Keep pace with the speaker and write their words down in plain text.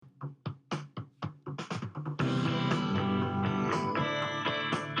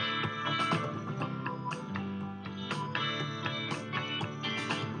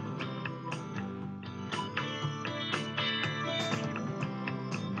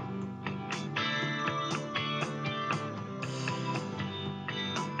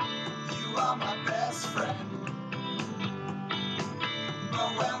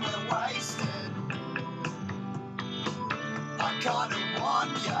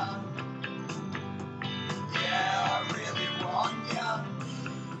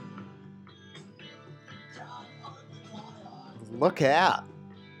Look out.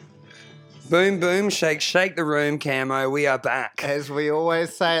 Boom, boom, shake, shake the room, Camo. We are back. As we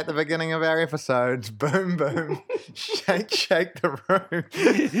always say at the beginning of our episodes, boom, boom, shake, shake the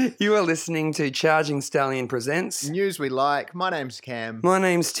room. You are listening to Charging Stallion Presents. News we like. My name's Cam. My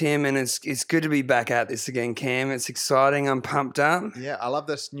name's Tim, and it's good to be back at this again, Cam. It's exciting. I'm pumped up. Yeah, I love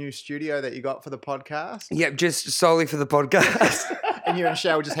this new studio that you got for the podcast. Yep, just solely for the podcast. And you and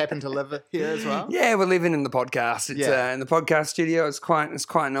Shell just happen to live here as well? Yeah, we're living in the podcast. It's in the podcast studio. It's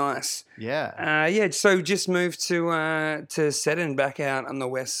quite nice. Yeah. So just moved to Seddon back out on the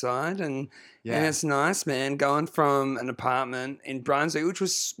west side, and it's nice, man. Going from an apartment in Brunswick,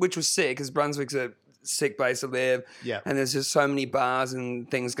 which was sick, because Brunswick's a sick place to live. Yeah. And there's just so many bars and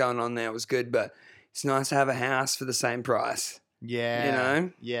things going on there. It was good, but it's nice to have a house for the same price. Yeah. You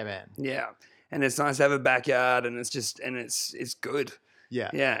know? Yeah, man. Yeah. And it's nice to have a backyard, and it's good. Yeah.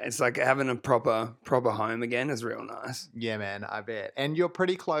 Yeah, it's like having a proper home again is real nice. Yeah, man, I bet. And you're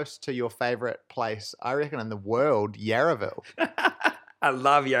pretty close to your favourite place, I reckon, in the world, Yarraville. I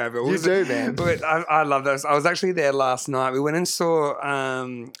love Yarraville. You do, man. But I love those. I was actually there last night. We went and saw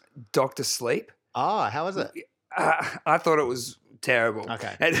Dr. Sleep. Oh, how was it? I thought it was terrible.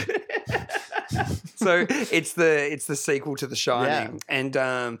 Okay. So it's the sequel to The Shining,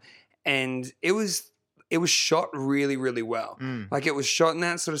 and it was shot really, really well. Like, it was shot in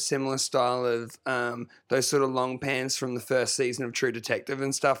that sort of similar style of those sort of long pans from the first season of True Detective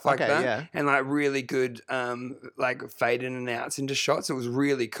and stuff like that. Yeah. And like really good like fade in and outs into shots. It was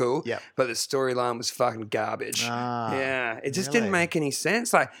really cool. Yep. But the storyline was fucking garbage. Yeah. It just didn't really? make any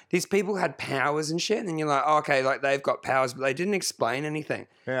sense. Like, these people had powers and shit, and then you're like, oh, okay, like they've got powers, but they didn't explain anything.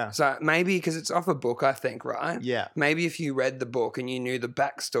 Yeah. So maybe because it's off a book, I think, right? Yeah. Maybe if you read the book and you knew the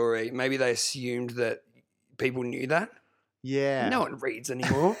backstory, maybe they assumed that people knew that. Yeah. No one reads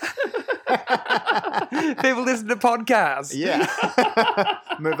anymore. People listen to podcasts. Yeah.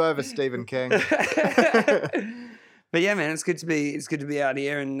 Move over, Stephen King. But yeah, man, it's good to be out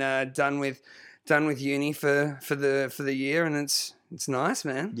here and done with uni for the year, and it's nice,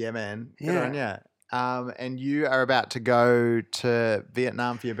 man. Yeah, man. Good Yeah. on ya. And you are about to go to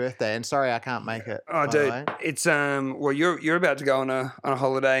Vietnam for your birthday. And sorry, I can't make it. Oh, by the dude, way. it's well, you're about to go on a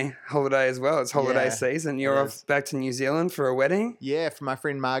holiday as well. It's holiday Yeah, season. You're it off is. back to New Zealand for a wedding. Yeah, for my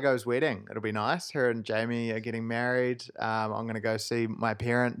friend Margot's wedding. It'll be nice. Her and Jamie are getting married. I'm going to go see my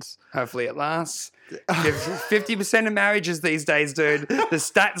parents. Hopefully it lasts. 50% of marriages these days, dude. The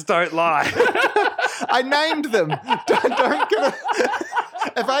stats don't lie. I named them. Don't give a...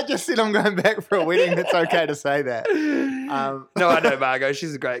 If I just said I'm going back for a wedding, it's okay to say that. No, I know Margot.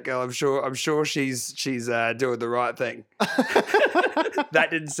 She's a great girl. I'm sure she's doing the right thing. That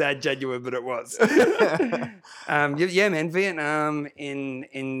didn't sound genuine, but it was. Yeah, man. Vietnam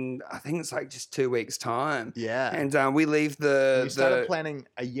in I think it's like just 2 weeks' time. Yeah. And we leave the. You started planning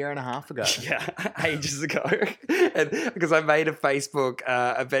a year and a half ago. Yeah, ages ago. And because I made a Facebook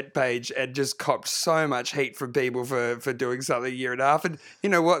event page and just copped so much heat from people for doing something a year and a half. And you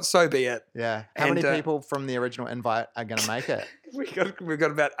know what? So be it. Yeah. How many people from the original invite are going to make it? We've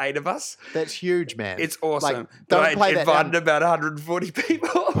got about 8 of us. That's huge, man. It's awesome. Like, But don't I play that invited down. about 140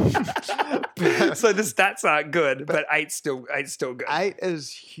 people. So the stats aren't good, but eight's still good. 8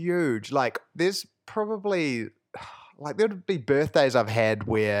 is huge. Like, there's probably, like, there would be birthdays I've had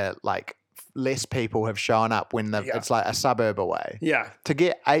where, like, less people have shown up when it's like a suburb away. Yeah, To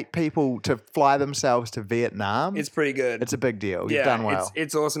get 8 people to fly themselves to Vietnam, it's pretty good. it's a big deal. You've done well.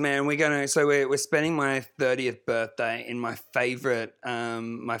 It's awesome, man. We're spending my 30th birthday in my favorite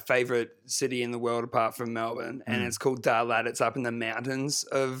city in the world apart from Melbourne, and it's called Da Lat. It's up in the mountains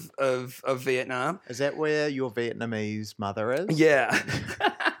of Vietnam. Is that where your Vietnamese mother is? Yeah.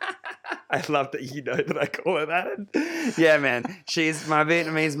 I love that you know that I call her that. Yeah, man. She's my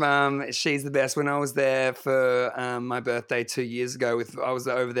Vietnamese mum. She's the best. When I was there for my birthday 2 years ago, I was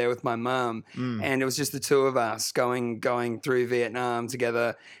over there with my mum, and it was just the two of us going through Vietnam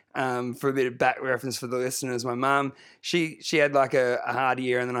together. For a bit of back reference for the listeners, my mum, she had like a hard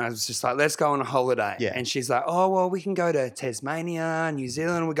year, and then I was just like, let's go on a holiday. Yeah. And she's like, oh, well, we can go to Tasmania, New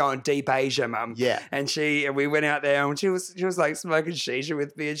Zealand. We're going deep Asia, mum. Yeah. And we went out there, and she was like smoking shisha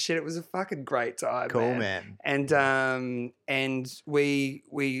with me and shit. It was a fucking great time. Cool, man. man. And we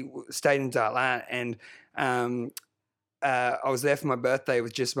stayed in Dartlat, and I was there for my birthday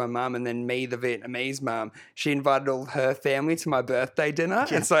with just my mum, and then me, the Vietnamese mum. She invited all her family to my birthday dinner,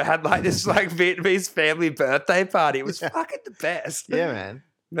 and so I had like this like Vietnamese family birthday party. It was fucking the best. Yeah, man.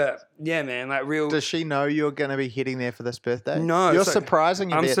 But yeah, man, like real. Does she know you're going to be heading there for this birthday? No, You're so surprising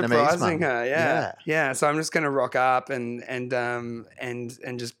your I'm Vietnamese surprising mum. her. Yeah. So I'm just gonna rock up and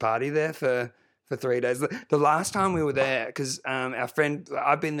just party there for for 3 days. The last time we were there, because our friend,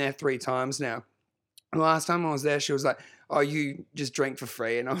 I've been there 3 times now. The last time I was there, she was like, "Oh, you just drink for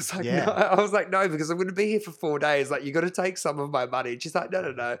free," and I was like, Yeah. "No," I was like, "No, because I'm going to be here for 4 days. Like, you got to take some of my money." She's like, "No,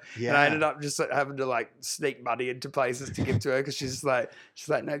 no, no," and I ended up just having to like sneak money into places to give to her because she's like,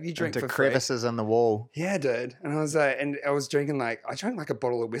 "No, you drink into for free." crevices in the wall. Yeah, dude. And I was like, and I was drinking I drank like a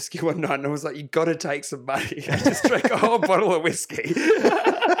bottle of whiskey one night, and I was like, "You got to take some money." I just drank a whole bottle of whiskey.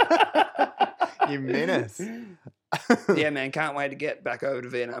 You menace. Yeah, man, can't wait to get back over to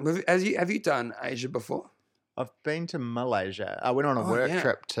Vietnam. Have you done Asia before? I've been to Malaysia. I went on a work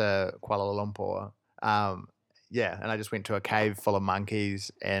trip to Kuala Lumpur. Yeah, and I just went to a cave full of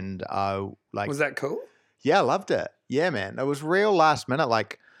monkeys, and Was that cool? Yeah, I loved it. Yeah, man, it was real last minute.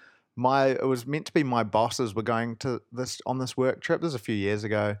 Like it was meant to be my bosses were going to on this work trip. This was a few years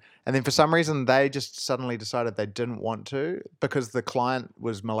ago, and then for some reason they just suddenly decided they didn't want to because the client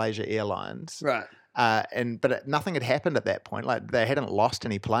was Malaysia Airlines, Right. But nothing had happened at that point. Like they hadn't lost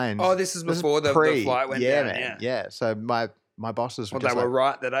any planes. Oh, this is before the flight went down. Man. Yeah. So my bosses were they were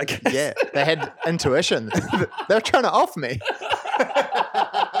right that I guess. Yeah, they had intuition. They were trying to off me.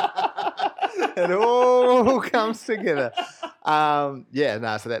 It all comes together. So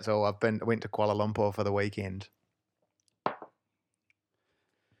that's all. Went to Kuala Lumpur for the weekend.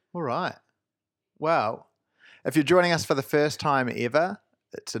 All right. Well, if you're joining us for the first time ever,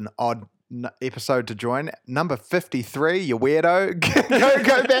 it's an odd episode to join. Number 53, you weirdo.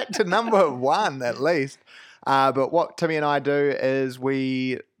 go back to number 1 at least. But what Timmy and I do is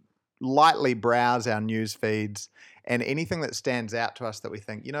we lightly browse our news feeds, and anything that stands out to us that we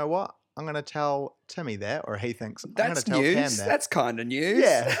think, you know what, I'm going to tell Timmy that, or he thinks I'm going to tell news. Cam that. That's kind of news.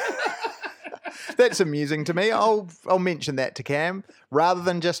 Yeah. That's amusing to me. I'll mention that to Cam. Rather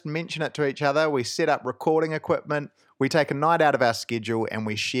than just mention it to each other, we set up recording equipment. We take a night out of our schedule and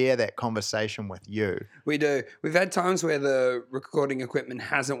we share that conversation with you. We do. We've had times where the recording equipment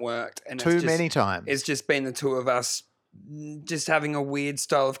hasn't worked. And Too many times. It's just been the two of us just having a weird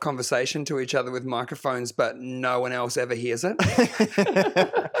style of conversation to each other with microphones, but no one else ever hears it.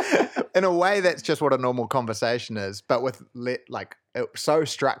 In a way, that's just what a normal conversation is, but with it's so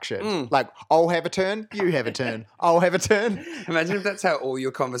structured. Like, I'll have a turn, you have a turn, I'll have a turn. Imagine if that's how all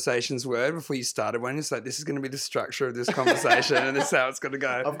your conversations were before you started one. It's like, this is going to be the structure of this conversation, and this is how it's going to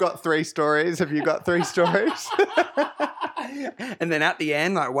go. I've got 3 stories. Have you got 3 stories? And then at the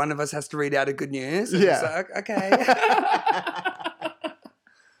end, like, one of us has to read out a good news. And Yeah. It's like, okay.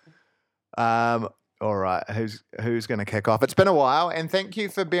 All right, who's going to kick off? It's been a while, and thank you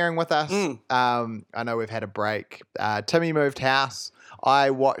for bearing with us. I know we've had a break. Timmy moved house. I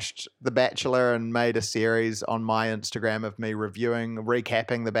watched The Bachelor and made a series on my Instagram of me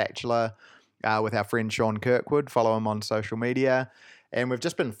recapping The Bachelor with our friend Sean Kirkwood. Follow him on social media. And we've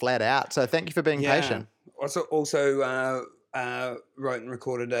just been flat out, so thank you for being patient. Also, wrote and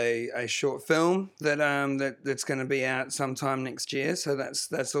recorded a short film that's going to be out sometime next year. So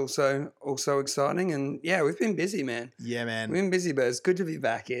that's also exciting. And yeah, we've been busy, man. Yeah, man. We've been busy, but it's good to be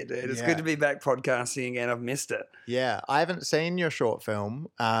back here, dude. It's good to be back podcasting again. I've missed it. Yeah, I haven't seen your short film.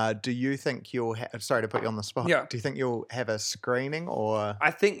 Do you think you'll? Sorry to put you on the spot. Yeah. Do you think you'll have a screening or?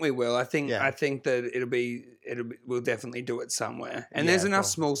 I think we will. I think that we'll definitely do it somewhere. And there's enough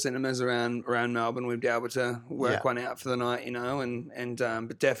small cinemas around Melbourne. We'd be able to work one out for the night, you know.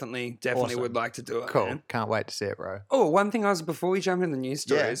 But definitely Awesome. would like to do it. Cool. Man. Can't wait to see it, bro. Oh, before we jump into the news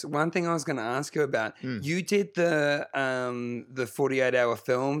stories, one thing I was going to ask you about. You did the 48-hour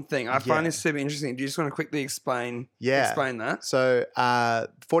film thing. I find this super interesting. Do you just want to quickly explain that? So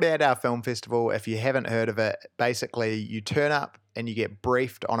 48-hour film festival, if you haven't heard of it, basically you turn up and you get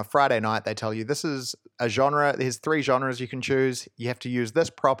briefed on a Friday night. They tell you this is a genre. There's 3 genres you can choose. You have to use this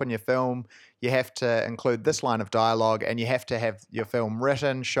prop in your film. You have to include this line of dialogue, and you have to have your film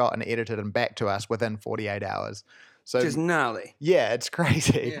written, shot, and edited and back to us within 48 hours. So just gnarly. Yeah, it's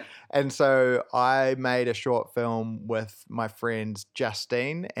crazy. Yeah. And so I made a short film with my friends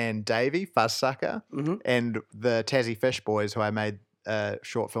Justine and Davey Fuzzsucker and the Tassie Fish Boys, who I made a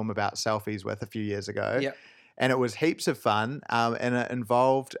short film about selfies with a few years ago. Yep. And it was heaps of fun, and it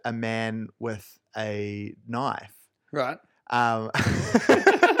involved a man with a knife. Right.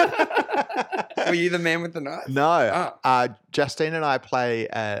 Were you the man with the knife? No. Justine and I play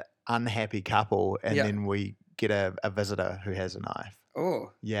an unhappy couple, and then we get a visitor who has a knife.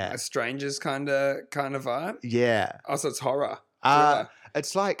 Oh. Yeah. A stranger's kind of vibe? Yeah. Also, it's horror.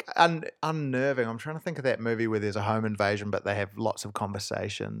 It's like unnerving. I'm trying to think of that movie where there's a home invasion, but they have lots of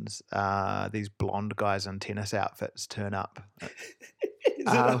conversations. These blonde guys in tennis outfits turn up. Is it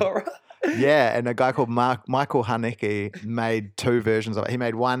horror? Yeah, and a guy called Michael Haneke made 2 versions of it. He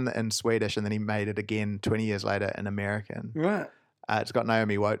made one in Swedish, and then he made it again 20 years later in American. Right. It's got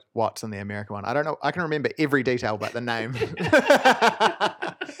Naomi Watts in the American one. I don't know. I can remember every detail but the name.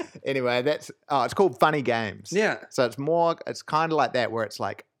 Anyway, it's called Funny Games. Yeah. So it's kind of like that, where it's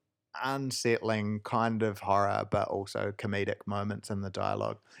like unsettling kind of horror, but also comedic moments in the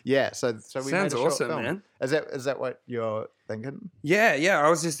dialogue. Yeah. So we Sounds made a short awesome, film. man. Is that what you're thinking? Yeah. I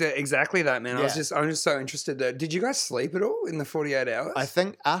was just exactly that, man. Yeah. I'm just so interested. Did you guys sleep at all in the 48 hours? I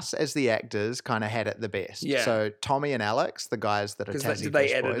think us as the actors kind of had it the best. Yeah. So Tommy and Alex, the guys that are Because Tassie did they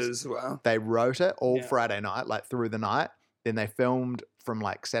Fish edit Boys, as well? they wrote it all Yeah. Friday night, like through the night. Then they filmed from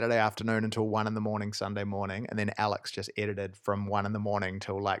like Saturday afternoon until 1 a.m, Sunday morning. And then Alex just edited from 1 a.m.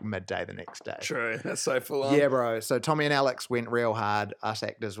 till like midday the next day. True. That's so full on. Yeah, bro. So Tommy and Alex went real hard. Us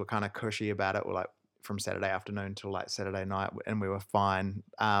actors were kind of cushy about it. We're like from Saturday afternoon till like Saturday night, and we were fine.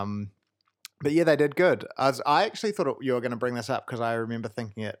 But yeah, they did good. I actually thought you were going to bring this up because I remember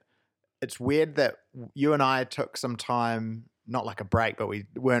thinking it's weird that you and I took some time, not like a break, but we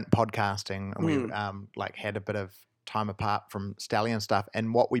weren't podcasting, and we like had a bit of time apart from Stallion stuff.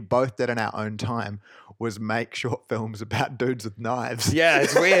 And what we both did in our own time was make short films about dudes with knives. Yeah,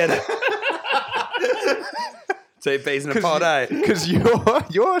 it's weird. 2 peas in a pod, eh? Because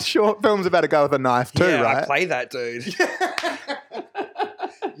your short film's about a guy with a knife too, Yeah, right? I play that dude.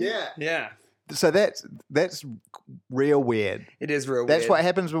 Yeah. Yeah. So that's real weird. It is real That's weird. what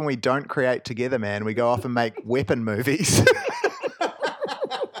happens when we don't create together, man. We go off and make weapon movies.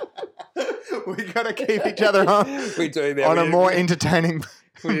 We got to keep each other on, We do, man. on a more entertaining...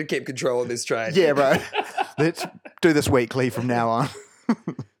 We need to keep control of this trade. Yeah, bro. Let's do this weekly from now on.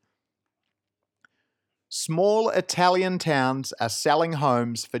 Small Italian towns are selling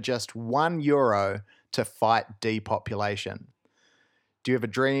homes for just €1 to fight depopulation. Do you have a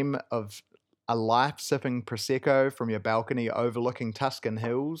dream of a life sipping Prosecco from your balcony overlooking Tuscan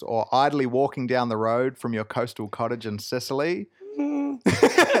hills, or idly walking down the road from your coastal cottage in Sicily?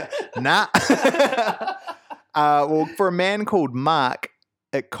 Nah. Well, for a man called Mark,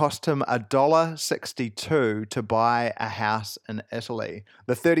 it cost him $1.62 to buy a house in Italy.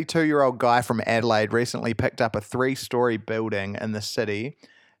 The 32-year-old guy from Adelaide recently picked up a 3-story building in the city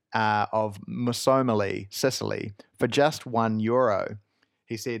of Mussomeli, Sicily, for just €1.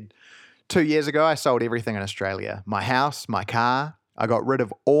 He said, 2 years ago, I sold everything in Australia. My house, my car. I got rid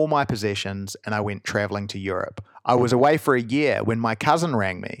of all my possessions and I went traveling to Europe. I was away for a year when my cousin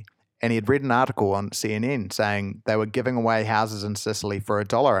rang me, and he had read an article on CNN saying they were giving away houses in Sicily for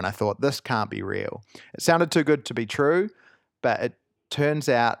 $1, and I thought, this can't be real. It sounded too good to be true, but it turns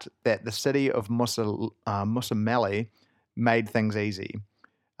out that the city of Mussomeli made things easy.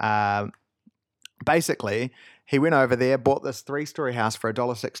 Basically, he went over there, bought this 3-story house for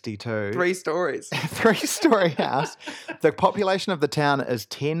 $1.62. 3 stories. 3-story house. The population of the town is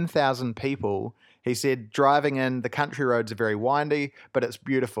 10,000 people. He said, driving in, the country roads are very windy, but it's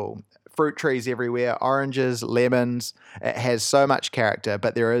beautiful. Fruit trees everywhere, oranges, lemons. It has so much character,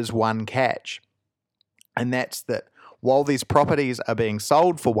 but there is one catch. And that's that while these properties are being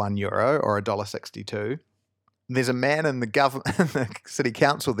sold for €1 or $1.62, there's a man in the city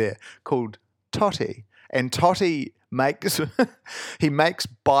council there called Totti. And Totti makes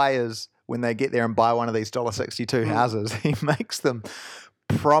buyers, when they get there and buy one of these $1.62 houses, he makes them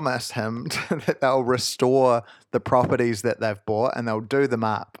promise him that they'll restore the properties that they've bought and they'll do them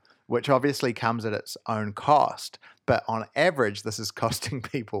up, which obviously comes at its own cost. But on average, this is costing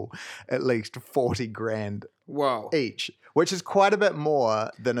people at least 40 grand Whoa. each, which is quite a bit more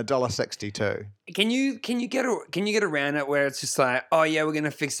than $1.62. Can you get around it where it's just like, oh yeah, we're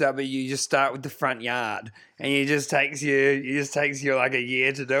gonna fix it up, but you just start with the front yard, and it just takes you like a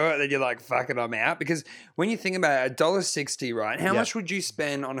year to do it, then you're like, fuck it, I'm out. Because when you think about it, $1.60, right? How much would you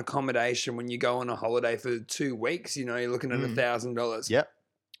spend on accommodation when you go on a holiday for 2 weeks? You know, you're looking at $1,000. Yep.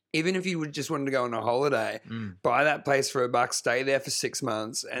 Even if you would just wanted to go on a holiday, buy that place for $1, stay there for 6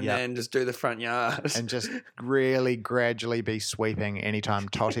 months, and then just do the front yard. And just really gradually be sweeping anytime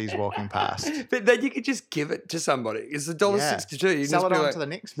Totti's walking past. But then you could just give it to somebody. It's $1.62. You Sell just it be on like, to the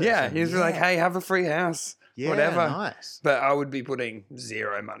next person. yeah, you just be like, hey, have a free house. Yeah, whatever. Nice. But I would be putting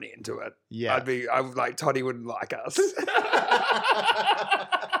zero money into it. Yeah. I would like, Toddy wouldn't like us.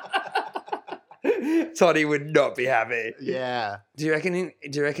 Toddy would not be happy. Yeah. Do you reckon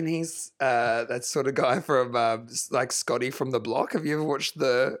he's that sort of guy from like Scotty from The Block? Have you ever watched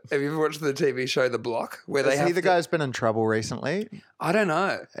the TV show The Block? Where Is he the guy who's been in trouble recently? I don't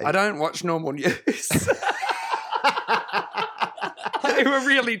know. I don't watch normal news. I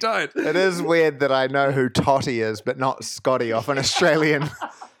really don't. It is weird that I know who Totty is, but not Scotty off an Australian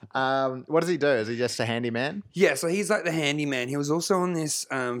What does he do? Is he just a handyman? Yeah, so he's like the handyman. He was also on this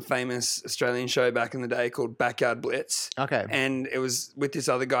famous Australian show back in the day called Backyard Blitz. Okay. And it was with this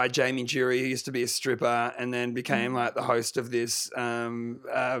other guy, Jamie Jury, who used to be a stripper and then became like the host of this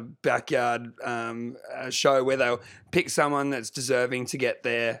backyard show where they'll pick someone that's deserving to get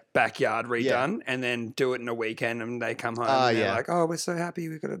their backyard redone and then do it in a weekend, and they come home and they're like, oh, we're so happy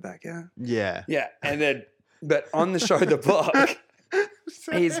we've got a backyard. Yeah. Yeah. And then, but on the show The Block,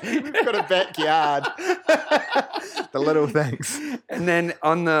 we've got a backyard. The little things. And then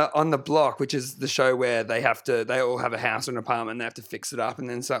on the Block, which is the show where they all have a house or an apartment and they have to fix it up, and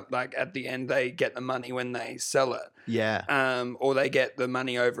then like at the end they get the money when they sell it. Yeah. Or they get the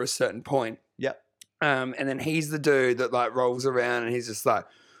money over a certain point. Yep. And then he's the dude that like rolls around and he's just like,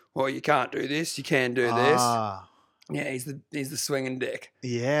 well, you can't do this, you can do this. Yeah, he's the swinging dick.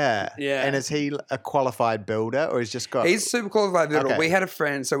 Yeah. Yeah. And is he a qualified builder, or he's just got... He's a super qualified builder. Okay. We had a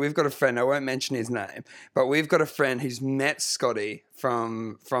friend, so we've got a friend, I won't mention his name, but we've got a friend who's met Scotty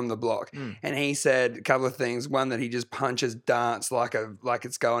from The Block. And he said a couple of things. One, that he just punches darts like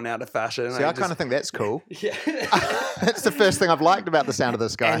it's going out of fashion. See, I kind of think that's cool. Yeah. That's the first thing I've liked about the sound of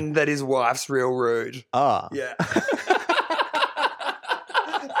this guy. And that his wife's real rude. Oh. Yeah.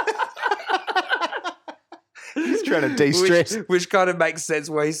 He's trying to de-stress. Which kind of makes sense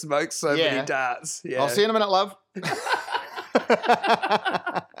why he smokes so Yeah. many darts. Yeah. I'll see you in a minute, love.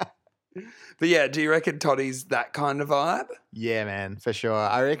 But yeah, do you reckon Toddy's that kind of vibe? Yeah, man, for sure.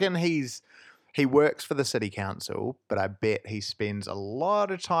 I reckon he works for the city council, but I bet he spends a lot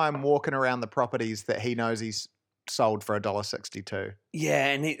of time walking around the properties that he knows he's sold for $1.62. Yeah,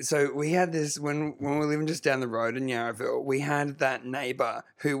 and so we had this when we were living just down the road in Yarraville. We had that neighbor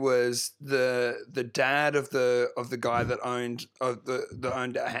who was the dad of the guy that owned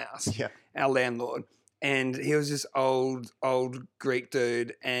our house. Yeah. Our landlord, and he was this old Greek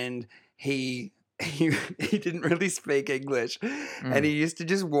dude, and he didn't really speak English, and he used to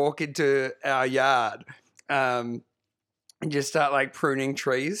just walk into our yard, and just start like pruning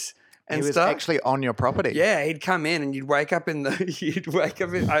trees. And he was stuff. actually on your property. Yeah, he'd come in and you'd wake up in. I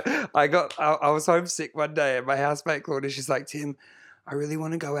was homesick one day, and my housemate Claudia, she's like, Tim, I really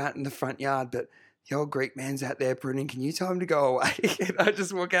want to go out in the front yard, but the old Greek man's out there pruning. Can you tell him to go away? And I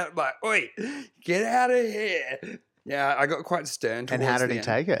just walk out and I'm like, oi, get out of here. Yeah, I got quite stern towards And how did he the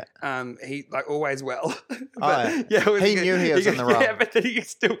take it? end. He like always well. But, yeah, it was he good. knew he was in the wrong. Yeah, but then he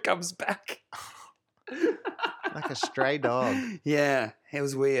still comes back. Like a stray dog. Yeah, it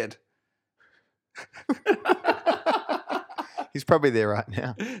was weird. He's probably there right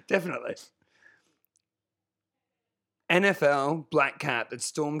now. Definitely. NFL black cat that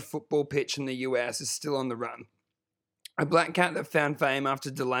stormed football pitch in the US is still on the run. A black cat that found fame after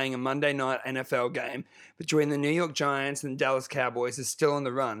delaying a Monday night NFL game between the New York Giants and Dallas Cowboys is still on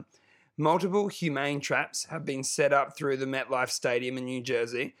the run. Multiple humane traps have been set up through the MetLife Stadium in New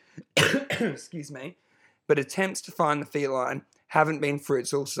Jersey. Excuse me. But attempts to find the feline haven't been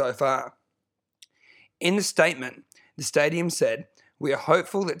fruitful so far. In the statement, the stadium said, "We are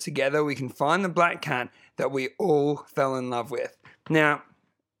hopeful that together we can find the black cat that we all fell in love with." Now,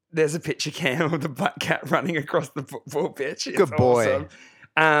 there's a picture cam of the black cat running across the football pitch. It's Good boy.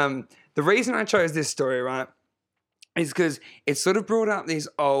 Awesome. The reason I chose this story, right, is because it sort of brought up these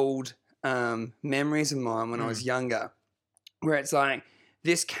old memories of mine when I was younger, where it's like,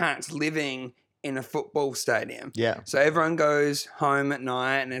 this cat's living in a football stadium. Yeah. So everyone goes home at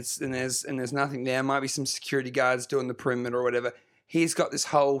night and there's nothing there. Might be some security guards doing the perimeter or whatever. He's got this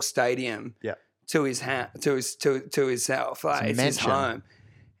whole stadium to his to himself. Like it's his home.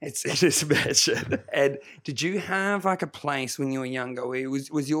 It is a mansion. And did you have like a place when you were younger?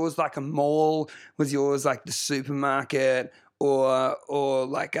 Was yours like a mall? Was yours like the supermarket or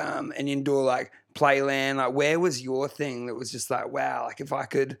like an indoor like playland? Like where was your thing that was just like, wow, like if I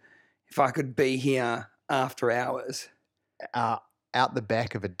could be here after hours? Out the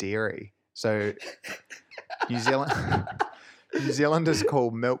back of a dairy. So New Zealanders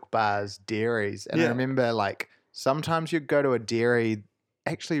call milk bars dairies. And I remember like sometimes you'd go to a dairy,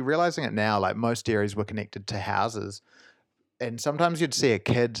 actually realizing it now, like most dairies were connected to houses. And sometimes you'd see a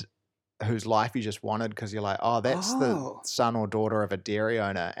kid whose life you just wanted because you're like, oh, that's the son or daughter of a dairy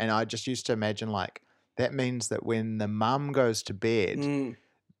owner. And I just used to imagine like that means that when the mum goes to bed,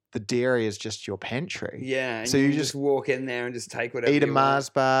 the dairy is just your pantry. Yeah. And so you just walk in there and just take whatever eat a you Mars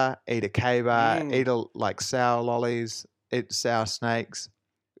want. bar, eat a K bar, eat a like sour lollies, eat sour snakes,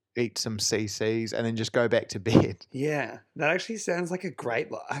 eat some CCs, and then just go back to bed. Yeah. That actually sounds like a great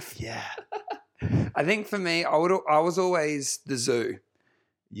life. Yeah. I think for me, I was always the zoo.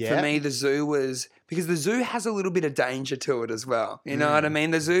 Yeah. For me, the zoo was because the zoo has a little bit of danger to it as well. You know what I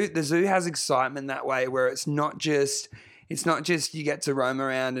mean? The zoo has excitement that way, where it's not just you get to roam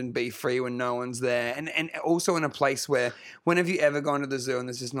around and be free when no one's there. And also in a place where, when have you ever gone to the zoo and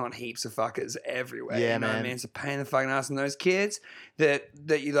there's just not heaps of fuckers everywhere? Yeah, you know what I man. mean? It's a pain in the fucking ass. And those kids that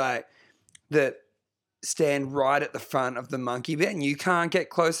you like, that stand right at the front of the monkey bit and you can't get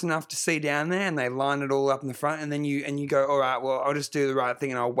close enough to see down there, and they line it all up in the front, and then you go, all right, well, I'll just do the right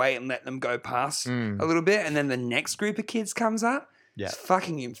thing and I'll wait and let them go past a little bit. And then the next group of kids comes up. Yeah. It's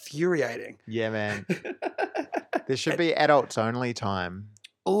fucking infuriating. Yeah, man. There should be adults only time.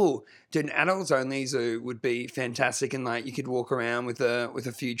 Oh, dude, an adults only zoo would be fantastic, and like you could walk around with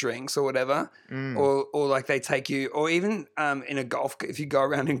a few drinks or whatever, or like they take you, or even in a golf, if you go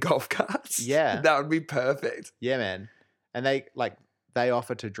around in golf carts, Yeah. that would be perfect. Yeah, man. And they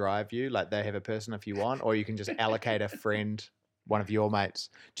offer to drive you, like they have a person if you want, or you can just allocate a friend, one of your mates.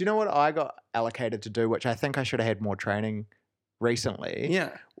 Do you know what I got allocated to do, which I think I should have had more training recently?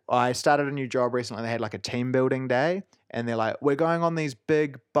 Yeah. I started a new job recently. They had like a team building day, and they're like, we're going on these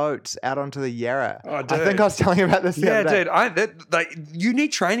big boats out onto the Yarra. Oh, I dude. think I was telling you about this the Yeah, other day. dude. Like, you need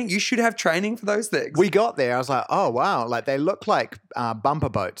training. You should have training for those things. We got there. I was like, oh, wow. Like, they look like bumper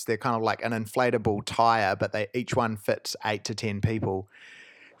boats. They're kind of like an inflatable tire, but each one fits 8 to 10 people.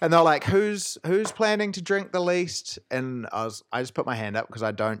 And they're like, who's planning to drink the least? And I just put my hand up because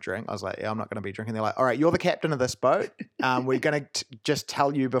I don't drink. I was like, yeah, I'm not going to be drinking. They're like, all right, you're the captain of this boat. We're going to just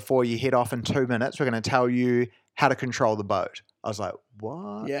tell you before you head off in 2 minutes. We're going to tell you how to control the boat. I was like,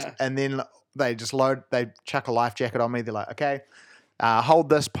 what? Yeah. And then they chuck a life jacket on me. They're like, okay, hold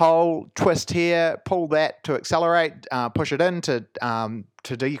this pole, twist here, pull that to accelerate, push it in to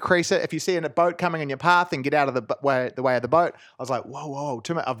decrease it. If you see a boat coming in your path, then get out of the way of the boat. I was like, whoa,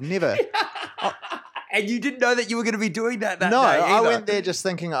 too much. I've never. And you didn't know that you were going to be doing that day No, I either. went there just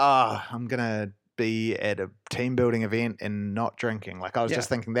thinking, I'm going to be at a team building event and not drinking. Like I was just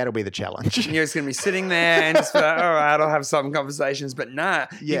thinking that'll be the challenge. And you're just going to be sitting there and just be like, all right, I'll have some conversations. But nah,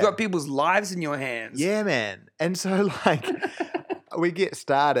 Yeah. you've got people's lives in your hands. Yeah, man. And so like we get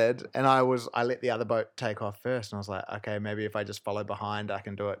started and I let the other boat take off first, and I was like, okay, maybe if I just follow behind, I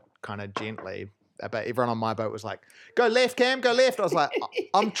can do it kind of gently. But everyone on my boat was like, go left, Cam, go left. I was like,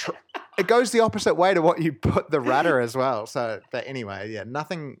 it goes the opposite way to what you put the rudder as well. So, but anyway, yeah,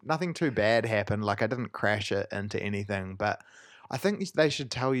 nothing too bad happened. Like I didn't crash it into anything, but I think they should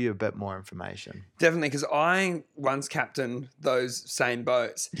tell you a bit more information. Definitely, because I once captained those same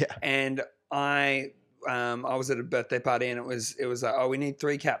boats. Yeah. And I was at a birthday party and it was like, oh, we need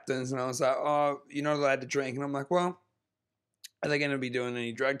 3 captains. And I was like, oh, you're not allowed to drink. And I'm like, well, are they going to be doing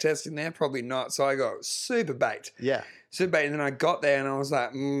any drug testing there? Probably not. So I got super baked. Yeah. Super baked. And then I got there and I was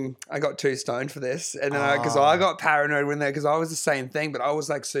like, I got too stoned for this. And then because I got paranoid when because I was the same thing, but I was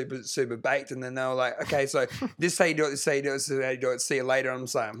like super, super baked. And then they were like, okay, so this is how you do it, this is how you do it, this is how you do it. See you later. I'm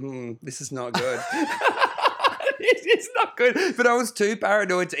just like, this is not good. It's not good. But I was too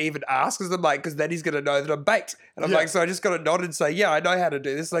paranoid to even ask because then he's going to know that I'm baked. And I'm like, so I just got to nod and say, yeah, I know how to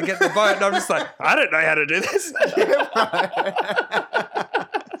do this. And I get the boat and I'm just like, I don't know how to do this.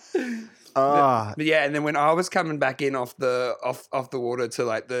 But yeah, and then when I was coming back in off the water to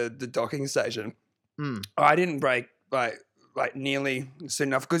like the docking station, I didn't brake like nearly soon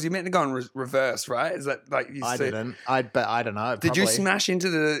enough because you meant to go in reverse, right? Is that like you I see? didn't. But I don't know. Did you probably. smash into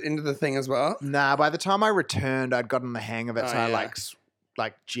the thing as well? Nah, by the time I returned, I'd gotten the hang of it, so I yeah.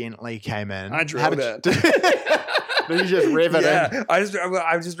 like gently came in. I drilled it. it. Did you just rev it in? Yeah, I just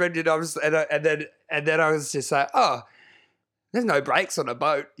read it. And then I was just like, oh, there's no brakes on a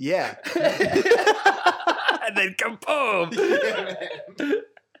boat. Yeah. And then kaboom. Yeah, man.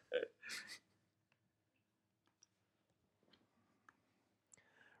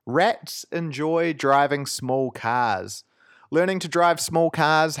 Rats enjoy driving small cars. Learning to drive small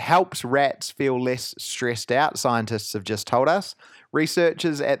cars helps rats feel less stressed out, scientists have just told us.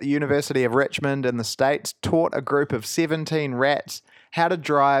 Researchers at the University of Richmond in the States taught a group of 17 rats how to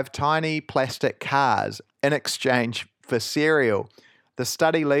drive tiny plastic cars in exchange for cereal. The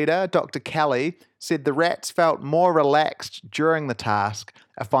study leader, Dr. Kelly, said the rats felt more relaxed during the task,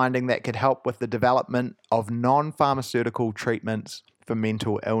 a finding that could help with the development of non-pharmaceutical treatments for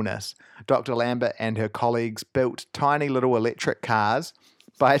mental illness. Dr. Lambert and her colleagues built tiny little electric cars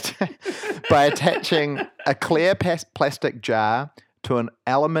by attaching a clear plastic jar to an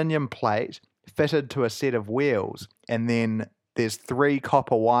aluminium plate fitted to a set of wheels. And then there's 3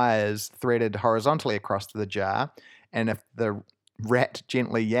 copper wires threaded horizontally across the jar. And if the rat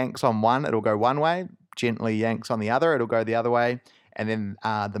gently yanks on one, it'll go one way. Gently yanks on the other, it'll go the other way. And then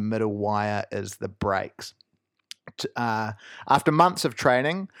the middle wire is the brakes. After months of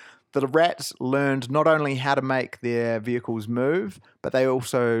training, the rats learned not only how to make their vehicles move, but they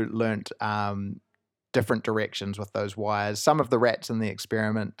also learnt different directions with those wires. Some of the rats in the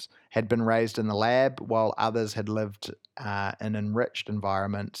experiment had been raised in the lab, while others had lived in enriched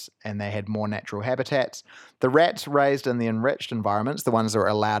environments, and they had more natural habitats. The rats raised in the enriched environments, the ones that were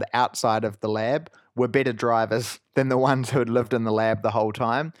allowed outside of the lab, were better drivers than the ones who had lived in the lab the whole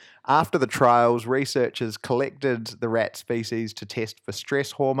time. After the trials, researchers collected the rat feces to test for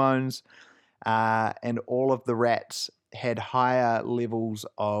stress hormones, and all of the rats had higher levels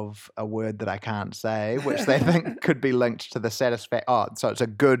of a word that I can't say, which they think could be linked to the satisfaction. Oh, so it's a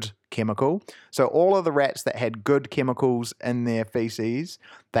good chemical. So all of the rats that had good chemicals in their feces,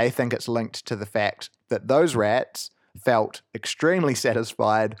 they think it's linked to the fact that those rats felt extremely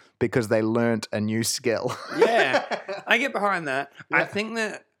satisfied because they learnt a new skill. Yeah, I get behind that. Yeah. I think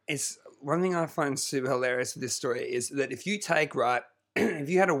that it's one thing I find super hilarious with this story is that if you take, if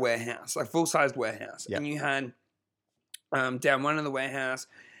you had a warehouse, like full-sized warehouse, Yep. and you had down one of the warehouse,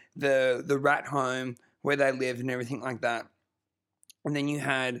 the rat home where they lived and everything like that. And then you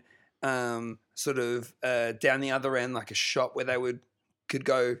had sort of down the other end, like a shop where they could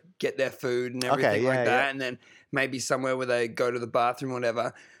go get their food and everything like that. yeah. And then maybe somewhere where they go to the bathroom or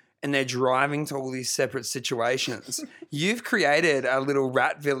whatever. And they're driving to all these separate situations. You've created a little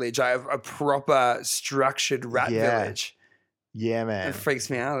rat village, a proper structured rat village. Yeah, man. It freaks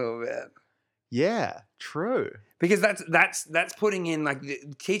me out a little bit. Yeah, true. Because that's putting in like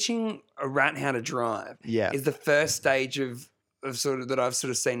teaching a rat how to drive Yeah. is the first stage of sort of that I've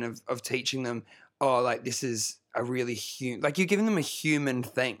sort of seen of teaching them. Oh, like this is a really like you're giving them a human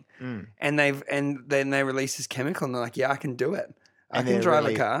thing, and then they release this chemical and they're like, yeah, I can do it. I can drive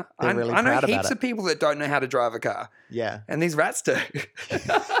a car. I know heaps of people that don't know how to drive a car. Yeah. And these rats do.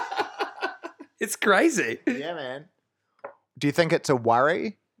 It's crazy. Yeah, man. Do you think it's a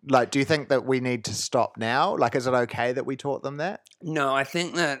worry? Like, do you think that we need to stop now? Like, is it okay that we taught them that? No, I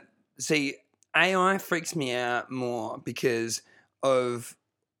think that, see, AI freaks me out more because of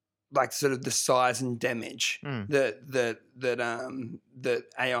like sort of the size and damage that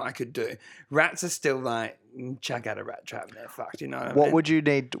AI could do. Rats are still like, chuck out a rat trap and they're fucked, you know what I mean? What would you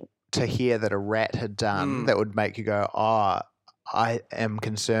need to hear that a rat had done that would make you go, oh, I am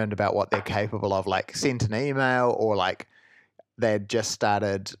concerned about what they're capable of? Like, sent an email, or like they'd just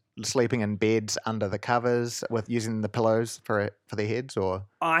started sleeping in beds under the covers with using the pillows for their heads? Or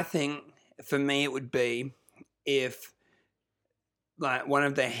I think for me it would be if like one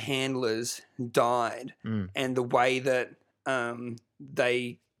of their handlers died and the way that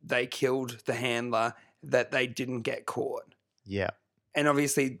they killed the handler, that they didn't get caught. Yeah. And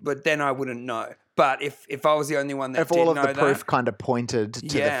obviously, but then I wouldn't know. But if I was the only one that if all did of the know proof that, kind of pointed to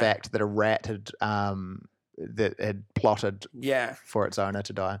the Yeah. fact that a rat had plotted yeah. for its owner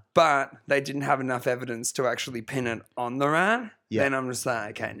to die. But they didn't have enough evidence to actually pin it on the rat, Yeah. then I'm just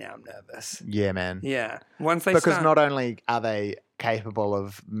like, okay, now I'm nervous. Yeah, man. Yeah. Once they Because start, not only are they capable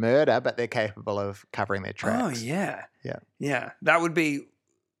of murder, but they're capable of covering their tracks. Oh, yeah. Yeah. Yeah. That would be,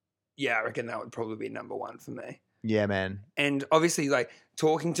 yeah, I reckon that would probably be number one for me. Yeah, man. And obviously, like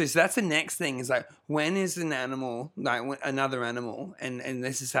talking to, so that's the next thing is like, when is an animal, like another animal, and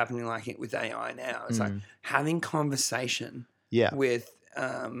this is happening like it with AI now, it's like having conversation Yeah. with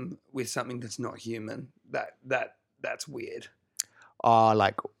something that's not human. That's weird. Oh,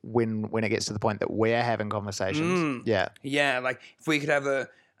 like when it gets to the point that we're having conversations. Yeah. Yeah, like if we could have a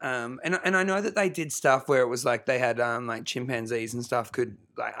and I know that they did stuff where it was like they had like chimpanzees and stuff could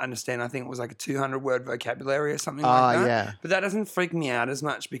like understand. I think it was like a 200-word vocabulary or something like that. Yeah. But that doesn't freak me out as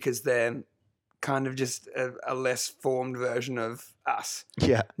much because they're kind of just a less formed version of us.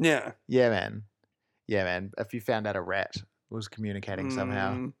 Yeah. Yeah. Yeah, man. Yeah, man. If you found out a rat was communicating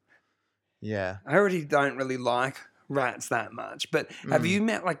somehow. Yeah. I already don't really like rats that much. But have you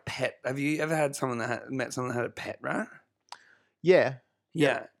met like have you ever had someone that met someone that had a pet rat? Yeah.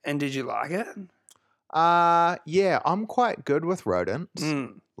 Yeah. And did you like it? Yeah, I'm quite good with rodents.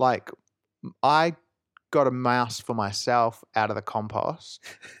 Like, I got a mouse for myself out of the compost.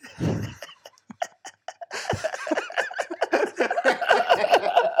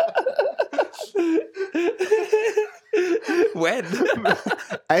 When?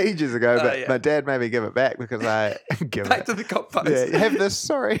 Ages ago, but yeah. my dad made me give it back because I Back to the compost. Yeah, have this,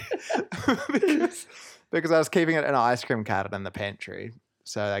 sorry. because I was keeping it in an ice cream carton in the pantry.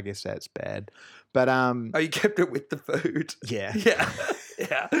 So I guess that's bad. But Oh, you kept it with the food. yeah. Yeah.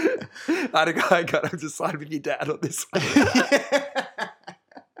 Yeah. I had a guy got to decide with your dad on this one.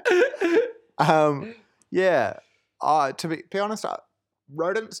 Yeah. To be honest,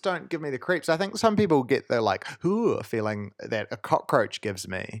 rodents don't give me the creeps. I think some people get the like, ooh, feeling that a cockroach gives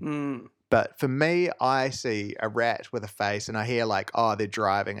me. Mm. But for me, I see a rat with a face and I hear like, oh, they're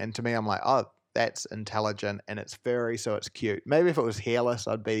driving. And to me, I'm like, oh, that's intelligent and it's furry, so it's cute. Maybe if it was hairless,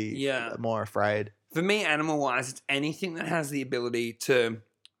 I'd be Yeah. more afraid. For me, animal-wise, it's anything that has the ability to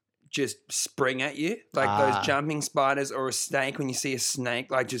just spring at you, like those jumping spiders or a snake. When you see a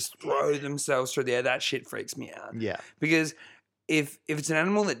snake, like just throw themselves through the air, that shit freaks me out. Yeah. Because if it's an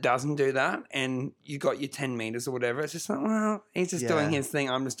animal that doesn't do that and you got your 10 meters or whatever, it's just like, well, he's just doing his thing.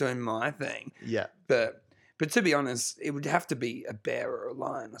 I'm just doing my thing. Yeah. But to be honest, it would have to be a bear or a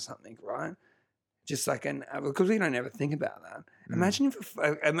lion or something, right? Just like because we don't ever think about that. Imagine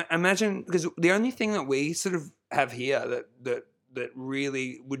imagine, because the only thing that we sort of have here that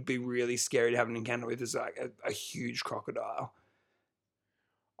really would be really scary to have an encounter with is like a huge crocodile.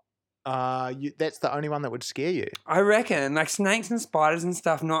 That's the only one that would scare you. I reckon, like snakes and spiders and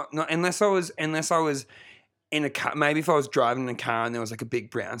stuff. Not unless I was in a car. Maybe if I was driving in a car and there was like a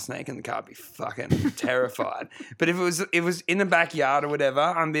big brown snake in the car, I'd be fucking terrified. But if it was in the backyard or whatever,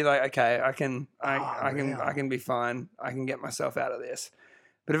 I'd be like, okay, I can be fine. I can get myself out of this.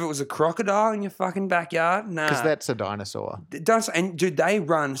 But if it was a crocodile in your fucking backyard, nah. Because that's a dinosaur. And dude, they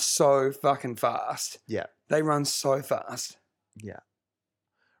run so fucking fast. Yeah. They run so fast. Yeah.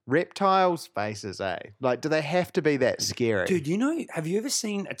 Reptiles' faces, eh? Like, do they have to be that scary? Dude, have you ever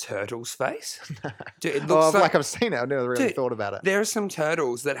seen a turtle's face? Dude, it looks I've seen it. I've never really thought about it. There are some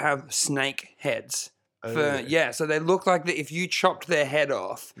turtles that have snake heads. So they look like if you chopped their head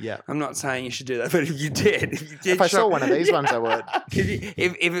off. Yeah. I'm not saying you should do that, but if you did, if I saw one of these ones, I would.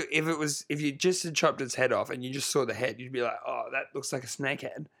 If you just had chopped its head off and you just saw the head, you'd be like, oh, that looks like a snake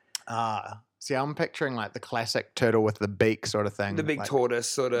head. See, I'm picturing like the classic turtle with the beak sort of thing. The big tortoise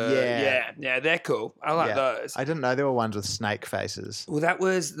sort of. Yeah. Yeah, they're cool. I like those. I didn't know there were ones with snake faces. Well, that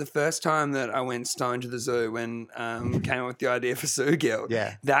was the first time that I went stone to the zoo when came up with the idea for Zoo Guild.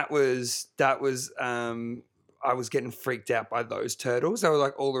 Yeah. That was I was getting freaked out by those turtles. They were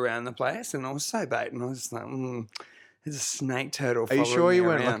like all around the place and I was so bait and I was just like, there's a snake turtle. Are you sure you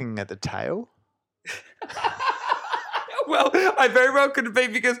weren't looking at the tail? Well, I very well could have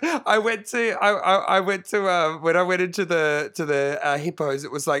been because I went to when I went into the hippos.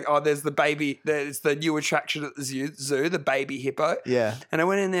 It was like, oh, there's the baby. There's the new attraction at the zoo, the baby hippo. Yeah. And I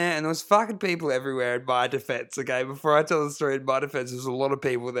went in there and there was fucking people everywhere in my defense. Okay, before I tell the story in my defense, there's a lot of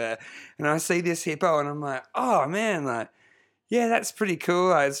people there, and I see this hippo and I'm like, oh man, like. Yeah, that's pretty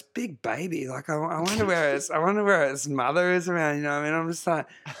cool. Like, it's a big baby. Like, I wonder where its mother is around. You know what I mean? I'm just like,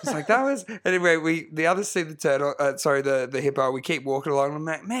 it's like that was anyway. The others see the turtle. The hippo. We keep walking along. And I'm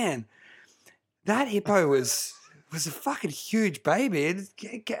like, man, that hippo was a fucking huge baby.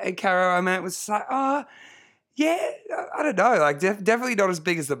 And Caro, I mean, was just like, oh. Yeah, I don't know. Like, definitely not as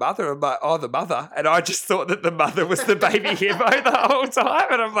big as the mother. I'm like, oh, the mother. And I just thought that the mother was the baby hippo the whole time.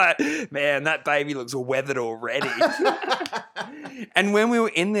 And I'm like, man, that baby looks weathered already. And when we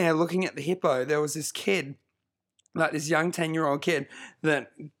were in there looking at the hippo, there was this kid, like this young 10-year-old kid that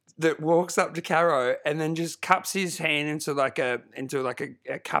walks up to Caro and then just cups his hand into like a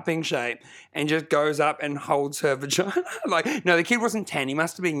cupping shape and just goes up and holds her vagina. Like, no, the kid wasn't 10. He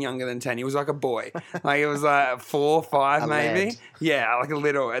must have been younger than 10. He was like a boy. Like, it was like 4, 5 maybe. Lad. Yeah, like a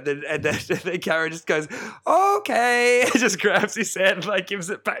little. And then Caro just goes, okay. Just grabs his hand, like gives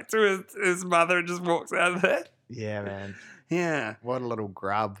it back to his mother and just walks out of there. Yeah, man. Yeah. What a little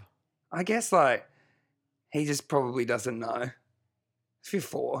grub. I guess like he just probably doesn't know. If you're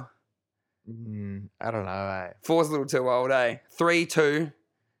 4. I don't know, eh? 4's a little too old, eh? 3, 2.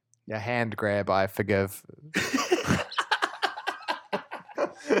 Yeah, hand grab, I forgive.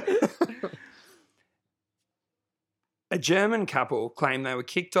 A German couple claim they were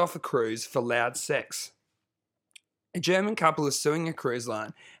kicked off a cruise for loud sex. A German couple is suing a cruise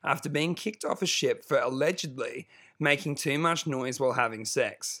line after being kicked off a ship for allegedly making too much noise while having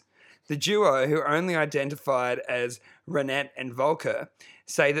sex. The duo, who are only identified as Renette and Volker,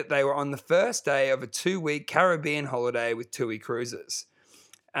 say that they were on the first day of a 2-week Caribbean holiday with TUI Cruises.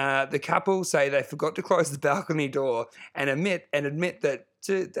 The couple say they forgot to close the balcony door and admit that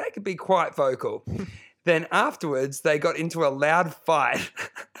they could be quite vocal. Then afterwards, they got into a loud fight,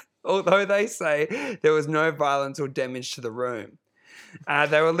 although they say there was no violence or damage to the room.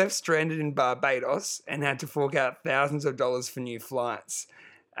 They were left stranded in Barbados and had to fork out thousands of dollars for new flights.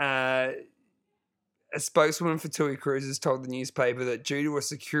 A spokeswoman for TUI Cruises told the newspaper that due to a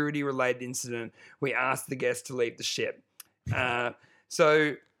security-related incident, we asked the guests to leave the ship.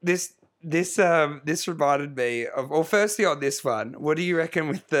 So this reminded me of. Well, firstly on this one, what do you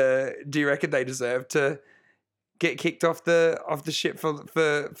reckon? Do you reckon they deserve to get kicked off the ship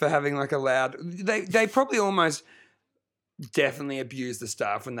for having like a loud. They probably almost definitely abused the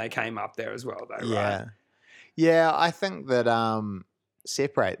staff when they came up there as well, though. Yeah. Right? Yeah, I think that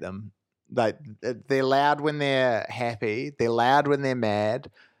separate them. Like they're loud when they're happy, they're loud when they're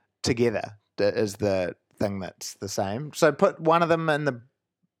mad. Together is the thing that's the same. So put one of them in the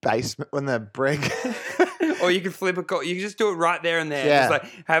basement, in the brig. Or you can flip a coin. You can just do it right there and there. Yeah. Just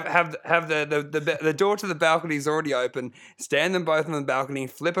like have the door to the balcony is already open. Stand them both on the balcony.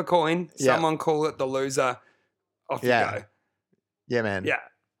 Flip a coin. Yeah. Someone call it the loser. Off you go. Yeah, man. Yeah.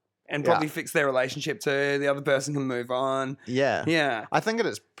 And probably fix their relationship too. The other person can move on. Yeah. Yeah. I think it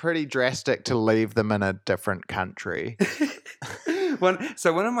is pretty drastic to leave them in a different country.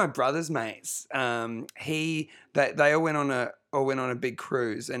 So one of my brother's mates, they all went on a big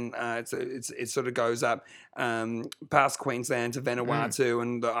cruise, and it sort of goes up past Queensland to Vanuatu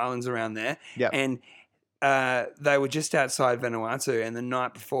and the islands around there. Yep. And they were just outside Vanuatu, and the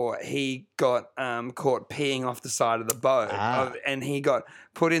night before he got caught peeing off the side of the boat, and he got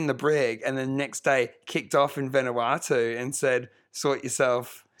put in the brig, and the next day kicked off in Vanuatu and said, "Sort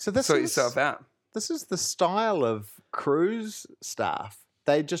yourself out." This is the style of cruise staff.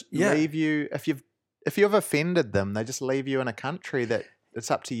 They just leave you if you've offended them. They just leave you in a country that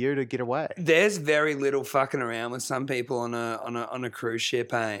it's up to you to get away. There's very little fucking around with some people on a cruise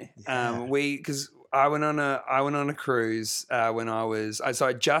ship, eh? Yeah. Because I went on a cruise when I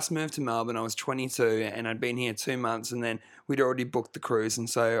just moved to Melbourne. I was 22 and I'd been here 2 months, and then we'd already booked the cruise, and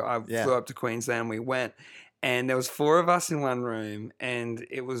so I flew up to Queensland. We went. And there was 4 of us in one room, and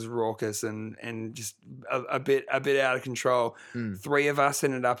it was raucous and just a bit out of control. 3 of us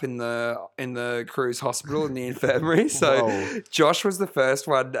ended up in the cruise hospital in the infirmary. So Josh was the first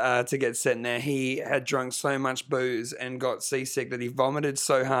one to get sent there. He had drunk so much booze and got seasick that he vomited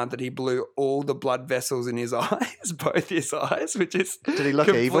so hard that he blew all the blood vessels in his eyes, both his eyes, which is Did he look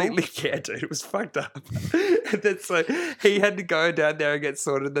completely evil? Yeah, dude, it was fucked up. And then so he had to go down there and get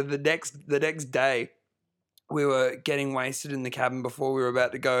sorted. Then the next day, we were getting wasted in the cabin before we were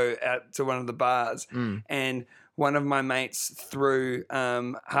about to go out to one of the bars. And one of my mates threw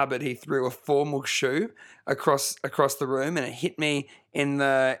Hubbard. He threw a formal shoe across the room, and it hit me in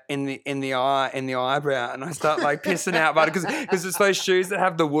the eyebrow, and I start like pissing out blood because it's those shoes that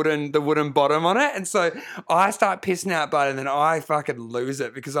have the wooden bottom on it, and so I start pissing out blood, and then I fucking lose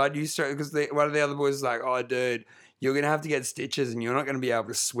it because one of the other boys was like, "Oh, dude, you're going to have to get stitches and you're not going to be able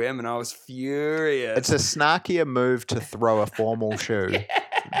to swim." And I was furious. It's a snarkier move to throw a formal shoe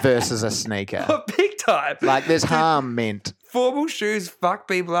versus a sneaker. Oh, big time. Like there's harm meant. Formal shoes fuck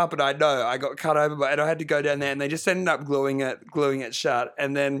people up, and I know I got cut over, and I had to go down there, and they just ended up gluing it shut.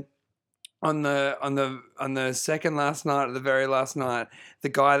 And then on the second last night, or the very last night, the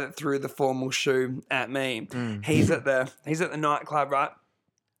guy that threw the formal shoe at me, he's at the nightclub, right?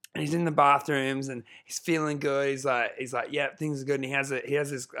 And he's in the bathrooms and he's feeling good. He's like, yeah, things are good. And he has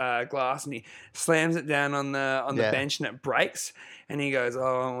his glass and he slams it down on the bench and it breaks. And he goes,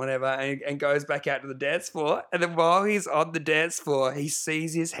 oh, whatever, and goes back out to the dance floor. And then while he's on the dance floor, he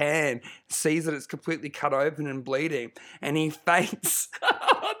sees his hand, sees that it's completely cut open and bleeding, and he faints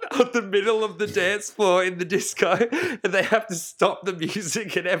on the middle of the dance floor in the disco. And they have to stop the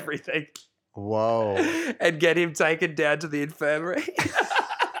music and everything. Whoa. And get him taken down to the infirmary.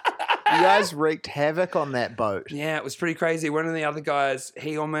 You guys wreaked havoc on that boat. Yeah, it was pretty crazy. One of the other guys,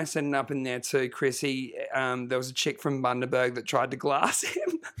 he almost ended up in there too, Chris. There was a chick from Bundaberg that tried to glass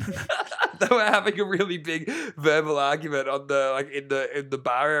him. They were having a really big verbal argument in the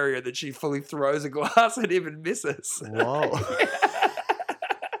bar area that she fully throws a glass at him and misses. Whoa.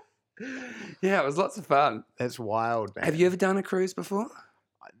 Yeah, it was lots of fun. That's wild, man. Have you ever done a cruise before?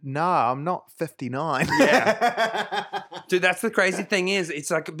 No, I'm not 59. Yeah. Dude, that's the crazy thing is,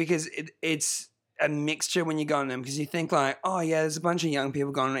 it's like, because it's a mixture when you go on them, because you think like, oh yeah, there's a bunch of young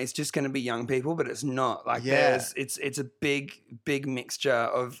people going on, it's just going to be young people, but it's not. Like it's a big mixture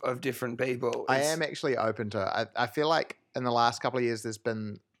of different people. I am actually open to it. I feel like in the last couple of years there's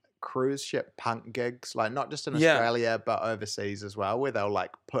been cruise ship punk gigs, like not just in Australia but overseas as well, where they'll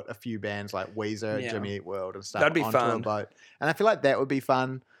like put a few bands like Weezer, Jimmy Eat World and stuff That'd be onto fun. a boat. And I feel like that would be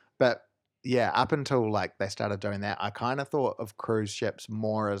fun. But yeah, up until like they started doing that, I kind of thought of cruise ships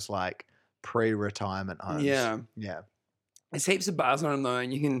more as like pre-retirement homes. Yeah. There's heaps of bars on them though,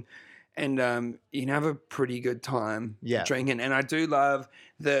 and you can have a pretty good time drinking. And I do love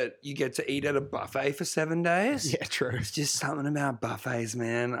that you get to eat at a buffet for 7 days. Yeah, true. It's just something about buffets,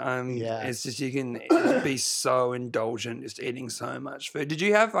 man. It's just, you can be so indulgent just eating so much food. Did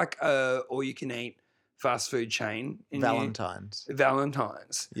you have like all you can eat fast food chain in Valentine's.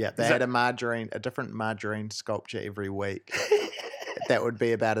 Valentine's. Yeah, they had a different margarine sculpture every week. That would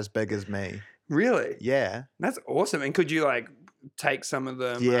be about as big as me. Really? Yeah. That's awesome. And could you like take some of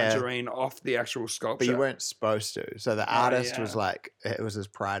the margarine off the actual sculpture? But you weren't supposed to. So the artist was like, it was his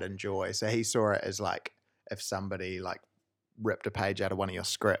pride and joy. So he saw it as like if somebody like ripped a page out of one of your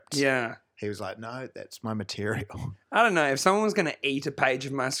scripts. Yeah. He was like, no, that's my material. I don't know. If someone was going to eat a page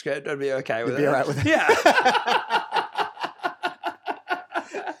of my script, I'd be okay with it. You'd be all right with it. Yeah.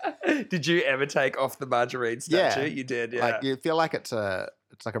 Did you ever take off the margarine statue? Yeah. You did, yeah. Like you feel like it's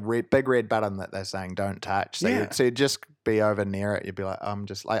like a big red button that they're saying don't touch. So you'd just be over near it. You'd be like, I'm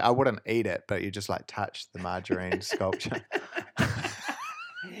just like, I wouldn't eat it, but you just like touch the margarine sculpture.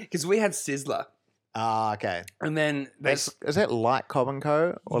 Because we had Sizzler. Ah, okay. And then Is that like Cobb and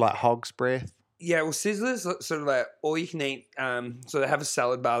Co or like Hog's Breath? Yeah, well, Sizzler's sort of like all you can eat. So they have a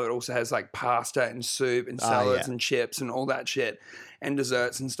salad bar that also has like pasta and soup and salads and chips and all that shit, and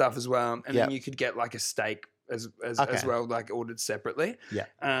desserts and stuff as well. And then you could get like a steak as well, like ordered separately. Yeah.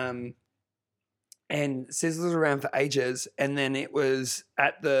 And Sizzler's around for ages, and then it was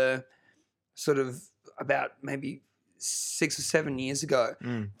at the sort of about maybe 6 or 7 years ago,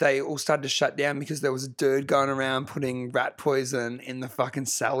 they all started to shut down because there was a dude going around putting rat poison in the fucking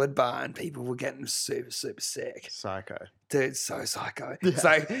salad bar, and people were getting super, super sick. Psycho. Dude, so psycho. Yeah.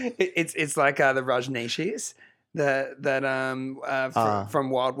 So it's like the Rajneeshis from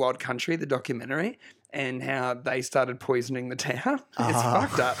Wild Wild Country, the documentary, and how they started poisoning the town. It's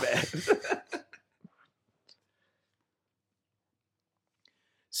fucked up, man.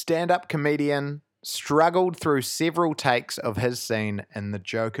 Stand-up comedian struggled through several takes of his scene in the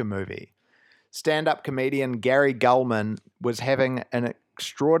Joker movie. Stand-up comedian Gary Gulman was having an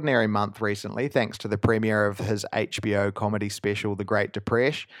extraordinary month recently thanks to the premiere of his HBO comedy special, The Great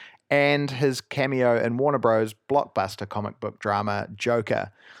Depression, and his cameo in Warner Bros. Blockbuster comic book drama,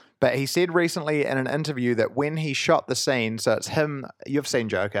 Joker. But he said recently in an interview that when he shot the scene, so it's him, you've seen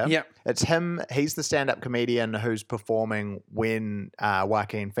Joker. Yeah. It's him, he's the stand-up comedian who's performing when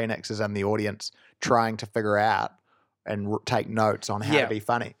Joaquin Phoenix is in the audience trying to figure out and take notes on how to be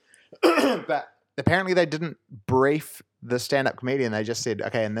funny. But apparently they didn't brief the stand-up comedian. They just said,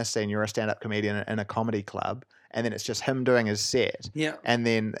 okay, in this scene, you're a stand-up comedian in a comedy club. And then it's just him doing his set. Yeah. And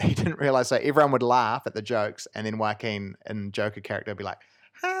then he didn't realize, so everyone would laugh at the jokes. And then Joaquin in Joker character would be like,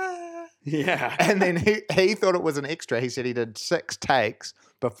 yeah. And then he thought it was an extra. He said he did 6 takes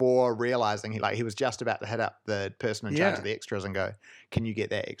before realizing he was just about to hit up the person in charge of the extras and go, can you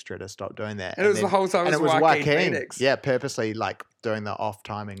get that extra to stop doing that? And it was the whole time it was Joaquin Phoenix. Yeah, purposely like doing the off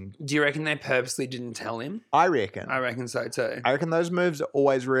timing. Do you reckon they purposely didn't tell him? I reckon. I reckon so too. I reckon those moves are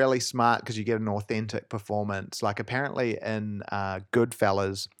always really smart because you get an authentic performance. Like apparently in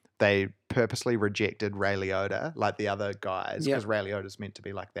Goodfellas, they purposely rejected Ray Liotta, like the other guys, because Ray Liotta's meant to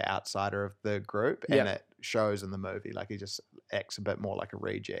be like the outsider of the group, and it shows in the movie. Like he just acts a bit more like a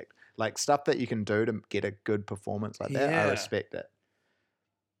reject. Like stuff that you can do to get a good performance like that, I respect it.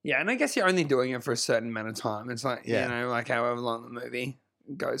 Yeah, and I guess you're only doing it for a certain amount of time. It's like, you know, like however long the movie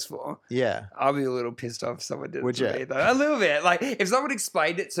goes for. Yeah. I'll be a little pissed off if someone did Would it to me, though. A little bit. Like, if someone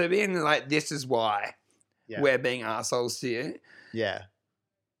explained it to me and they're like, this is why we're being assholes to you. Yeah.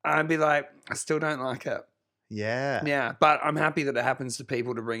 I'd be like, I still don't like it. Yeah. Yeah, but I'm happy that it happens to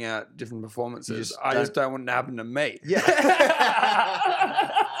people to bring out different performances. I just don't want it to happen to me. Yeah.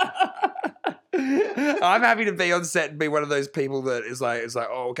 I'm happy to be on set and be one of those people that is like,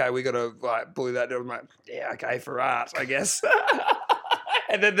 oh, okay, we got to like bully that dude. I'm like, yeah, okay, for art, I guess.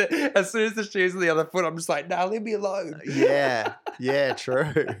 And then as soon as the shoe's on the other foot, I'm just like, nah, leave me alone. Yeah. Yeah,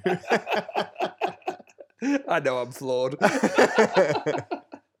 true. I know I'm flawed.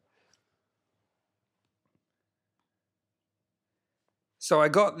 So I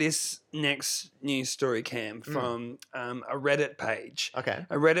got this next news story, Cam, from a Reddit page. Okay.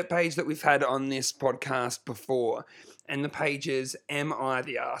 A Reddit page that we've had on this podcast before. And the page is, Am I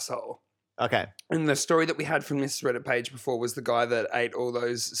the Arsehole? Okay. And the story that we had from this Reddit page before was the guy that ate all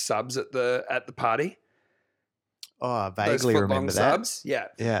those subs at the party. Oh, I Those vaguely remember that. subs. Yeah.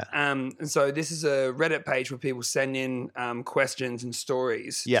 Yeah. And so this is a Reddit page where people send in questions and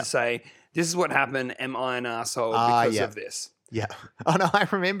stories to say, this is what happened. Am I an arsehole because of this? Yeah. Oh, no, I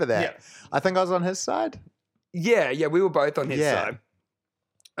remember that. Yeah. I think I was on his side. Yeah, we were both on his side.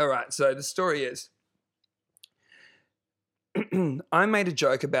 All right, so the story is, I made a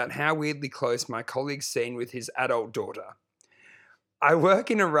joke about how weirdly close my colleague's seen with his adult daughter. I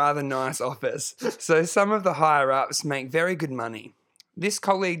work in a rather nice office, so some of the higher-ups make very good money. This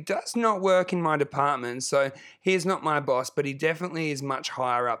colleague does not work in my department, so he is not my boss, but he definitely is much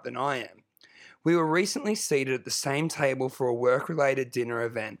higher up than I am. We were recently seated at the same table for a work-related dinner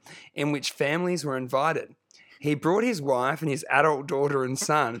event in which families were invited. He brought his wife and his adult daughter and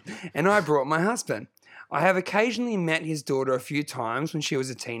son, and I brought my husband. I have occasionally met his daughter a few times when she was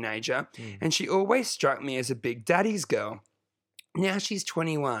a teenager, and she always struck me as a big daddy's girl. Now she's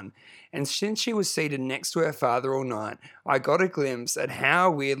 21, and since she was seated next to her father all night, I got a glimpse at how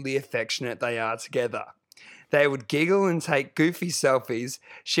weirdly affectionate they are together. They would giggle and take goofy selfies.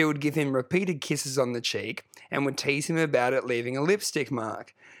 She would give him repeated kisses on the cheek and would tease him about it leaving a lipstick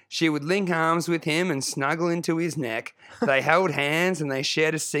mark. She would link arms with him and snuggle into his neck. They held hands and they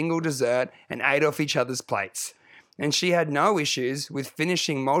shared a single dessert and ate off each other's plates. And she had no issues with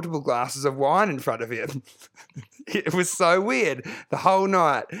finishing multiple glasses of wine in front of him. It was so weird. The whole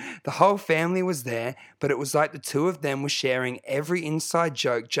night, the whole family was there, but it was like the two of them were sharing every inside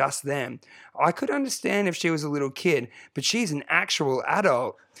joke just then. I could understand if she was a little kid, but she's an actual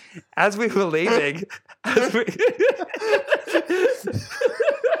adult. As we were leaving,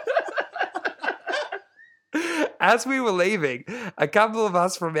 As we were leaving, a couple of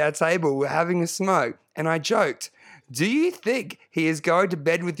us from our table were having a smoke, and I joked, "Do you think he is going to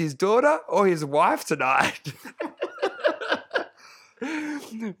bed with his daughter or his wife tonight?"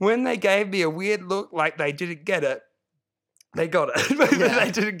 When they gave me a weird look like they didn't get it, they got it.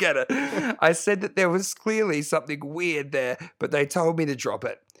 They didn't get it. I said that there was clearly something weird there, but they told me to drop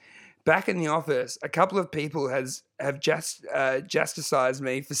it. Back in the office, a couple of people have just jasticized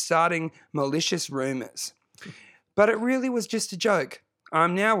me for starting malicious rumors. But it really was just a joke.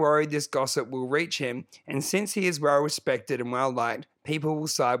 I'm now worried this gossip will reach him, and since he is well respected and well liked, people will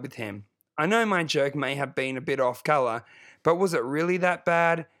side with him. I know my joke may have been a bit off colour, but was it really that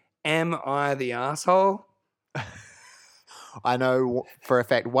bad? Am I the asshole? I know for a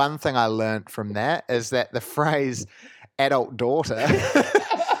fact one thing I learned from that is that the phrase adult daughter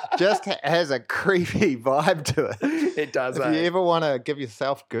just has a creepy vibe to it. It does. If you ever want to give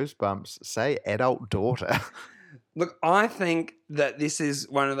yourself goosebumps, say adult daughter. Look, I think that this is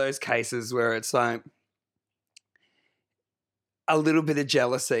one of those cases where it's like a little bit of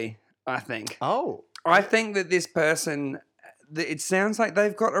jealousy, I think. Oh. I think that this person, it sounds like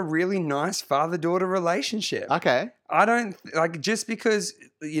they've got a really nice father-daughter relationship. Okay. I don't, like, just because,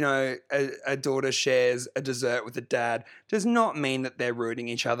 you know, a daughter shares a dessert with a dad does not mean that they're rooting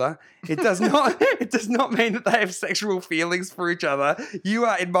each other. It does not, it does not mean that they have sexual feelings for each other. You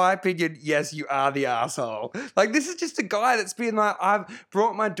are, in my opinion, yes, you are the asshole. Like, this is just a guy that's been like, I've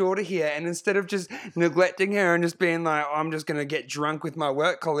brought my daughter here, and instead of just neglecting her and just being like, oh, I'm just going to get drunk with my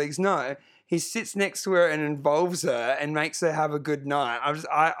work colleagues, no. He sits next to her and involves her and makes her have a good night.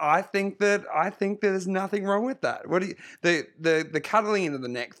 I think there's nothing wrong with that. What do you, the cuddling into the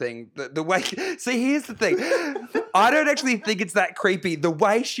neck thing, the way. See, here's the thing. I don't actually think it's that creepy. The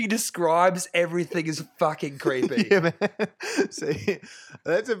way she describes everything is fucking creepy. Yeah, man. See,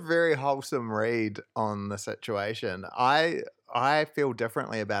 that's a very wholesome read on the situation. I feel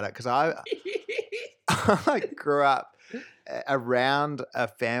differently about it because I grew up around a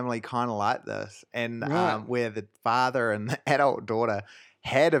family kind of like this, and Right. where the father and the adult daughter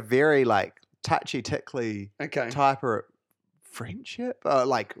had a very like touchy tickly Okay. type of friendship,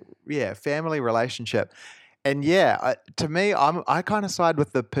 family relationship. And to me, I kind of side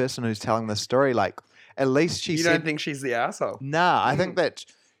with the person who's telling the story. Like, at least she You said, don't think she's the asshole? nah. I think that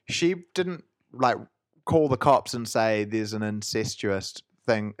she didn't like call the cops and say there's an incestuous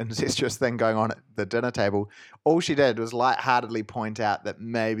thing going on at the dinner table. All she did was lightheartedly point out that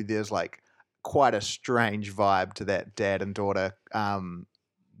maybe there's like quite a strange vibe to that dad and daughter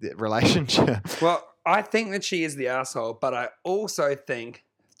relationship. Well, I think that she is the asshole, but I also think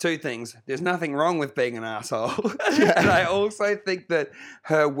two things. There's nothing wrong with being an asshole. And I also think that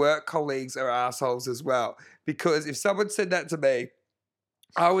her work colleagues are assholes as well. Because if someone said that to me,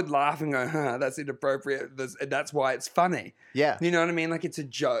 I would laugh and go, huh, that's inappropriate. That's why it's funny. Yeah. You know what I mean? Like, it's a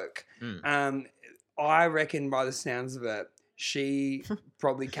joke. I reckon by the sounds of it, she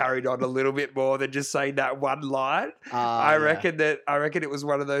probably carried on a little bit more than just saying that one line. I reckon it was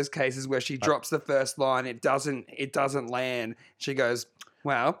one of those cases where she drops the first line, it doesn't land. She goes,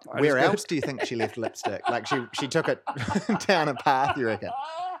 well, where else do you think she left lipstick? Like she took it down a path, you reckon?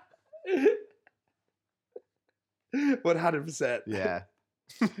 100%. Yeah.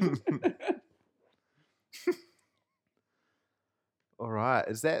 All right.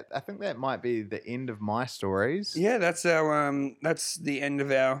 I think that might be the end of my stories. Yeah, that's the end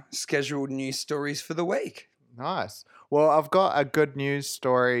of our scheduled news stories for the week. Nice. Well, I've got a good news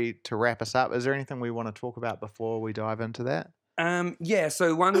story to wrap us up. Is there anything we want to talk about before we dive into that? Yeah,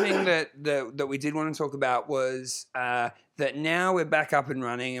 so one thing that we did want to talk about was that now we're back up and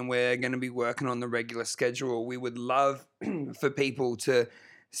running and we're going to be working on the regular schedule. We would love for people to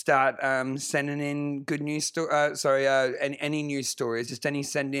start sending in good news any news stories, just any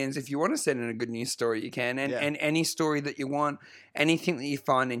send-ins. If you want to send in a good news story, you can, and any story that you want, anything that you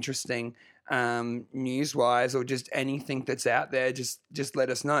find interesting. News-wise, or just anything that's out there, just let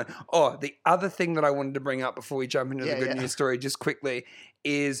us know. Oh, the other thing that I wanted to bring up before we jump into the good news story, just quickly,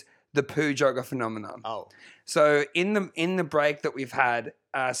 is the poo jogger phenomenon. Oh, so in the break that we've had,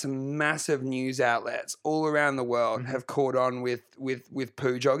 some massive news outlets all around the world have caught on with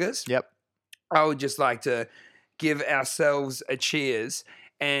poo joggers. Yep. I would just like to give ourselves a cheers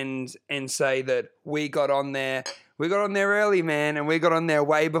and say that we got on there. We got on there early, man, and we got on there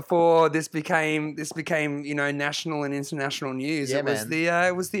way before this became national and international news. Yeah,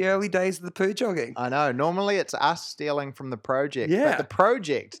 it was the early days of the poo jogging. I know. Normally it's us stealing from the project, Yeah. but the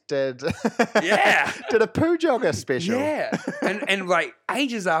project did Yeah. did a poo jogger special. Yeah, and like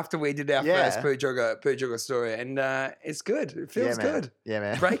ages after we did our Yeah. first poo jogger story, and it's good. It feels man. good. Yeah,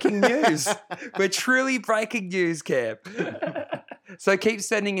 man. Breaking news. We're truly breaking news, Kev. So keep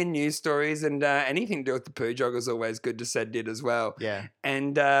sending in news stories, and anything to do with the poo jogger is always good to send in as well. Yeah.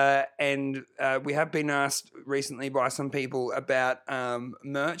 And we have been asked recently by some people about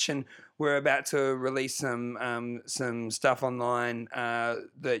merch, and we're about to release some stuff online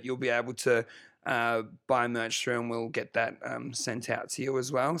that you'll be able to buy merch through, and we'll get that sent out to you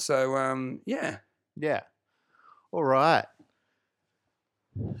as well. So yeah. Yeah. All right.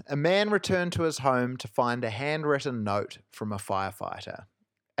 A man returned to his home to find a handwritten note from a firefighter.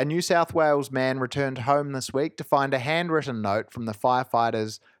 A New South Wales man returned home this week to find a handwritten note from the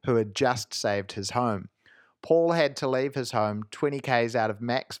firefighters who had just saved his home. Paul had to leave his home 20 k's out of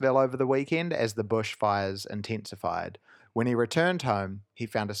Maxville over the weekend as the bushfires intensified. When he returned home, he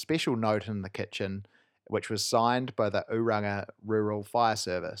found a special note in the kitchen, which was signed by the Urunga Rural Fire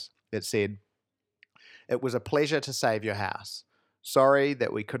Service. It said, "It was a pleasure to save your house. Sorry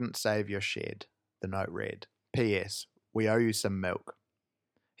that we couldn't save your shed," the note read. "P.S. We owe you some milk."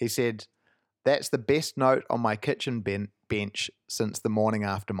 He said, "That's the best note on my kitchen bench since the morning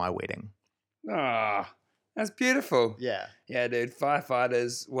after my wedding." Ah, that's beautiful. Yeah. Yeah, dude.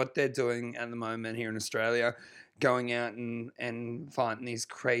 Firefighters, what they're doing at the moment here in Australia, going out and fighting these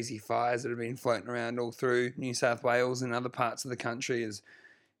crazy fires that have been floating around all through New South Wales and other parts of the country is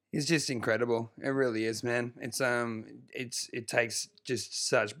just incredible. It really is, man. It takes just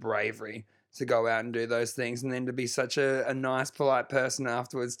such bravery to go out and do those things, and then to be such a nice, polite person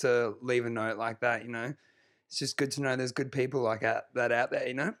afterwards to leave a note like that, It's just good to know there's good people like that out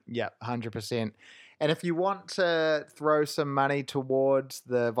there, Yeah, 100%. And if you want to throw some money towards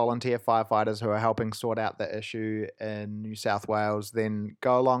the volunteer firefighters who are helping sort out the issue in New South Wales, then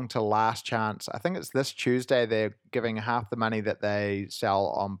go along to Last Chance. I think it's this Tuesday. They're giving half the money that they sell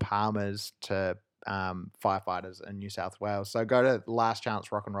on Palmer's to firefighters in New South Wales. So go to Last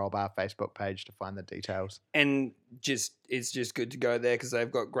Chance Rock and Roll Bar Facebook page to find the details. And it's just good to go there because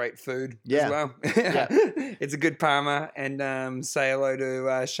they've got great food Yeah. as well. Yeah. It's a good Palmer, and say hello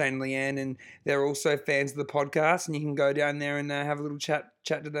to Shane and Leanne, and they're also fans of the podcast, and you can go down there and have a little chat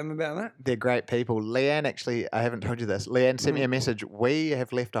to them about that. They're great people. Leanne, actually, I haven't told you this. Leanne sent me a message. We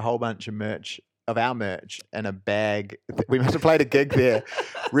have left a whole bunch of our merch in a bag. We must have played a gig there.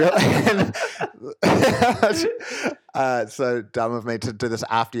 So dumb of me to do this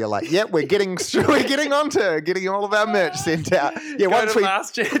after you're like, yep, we're getting onto getting all of our merch sent out. Yeah, Go to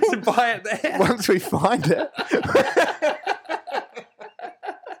Last Chance and buy it there. Once we find it.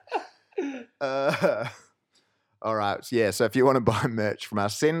 All right. Yeah. So if you want to buy merch from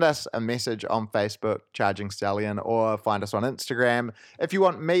us, send us a message on Facebook, Charging Stallion, or find us on Instagram. If you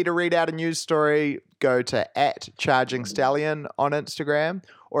want me to read out a news story, go to @ChargingStallion on Instagram.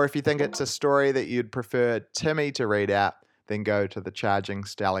 Or if you think it's a story that you'd prefer Timmy to read out, then go to the Charging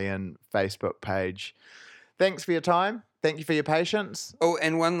Stallion Facebook page. Thanks for your time. Thank you for your patience. Oh,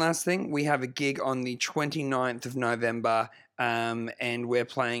 and one last thing. We have a gig on the 29th of November, and we're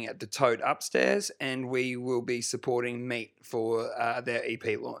playing at the Tote upstairs, and we will be supporting Meat for their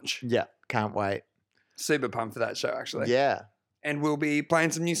EP launch. Yeah, can't wait. Super pumped for that show, actually. Yeah. And we'll be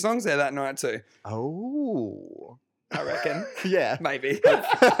playing some new songs there that night too. Oh. I reckon. Yeah. Maybe.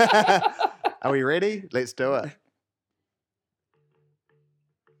 Are we ready? Let's do it.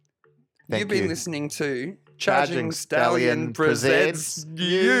 You've been listening to Charging Stallion presents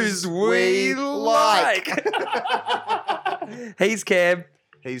News We Like. He's Cab.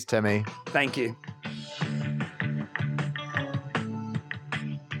 He's Timmy. Thank you.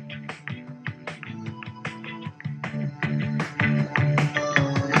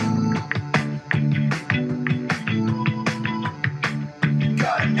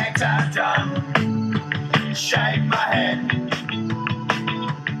 I've done. Shave my head.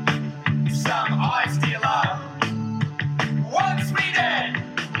 Some eye stealer wants me dead.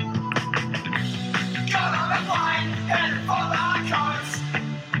 Got on a plane, headed for the coast.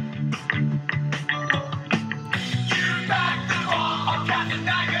 You back the bomb on Captain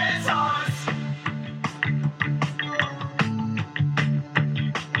Nugget.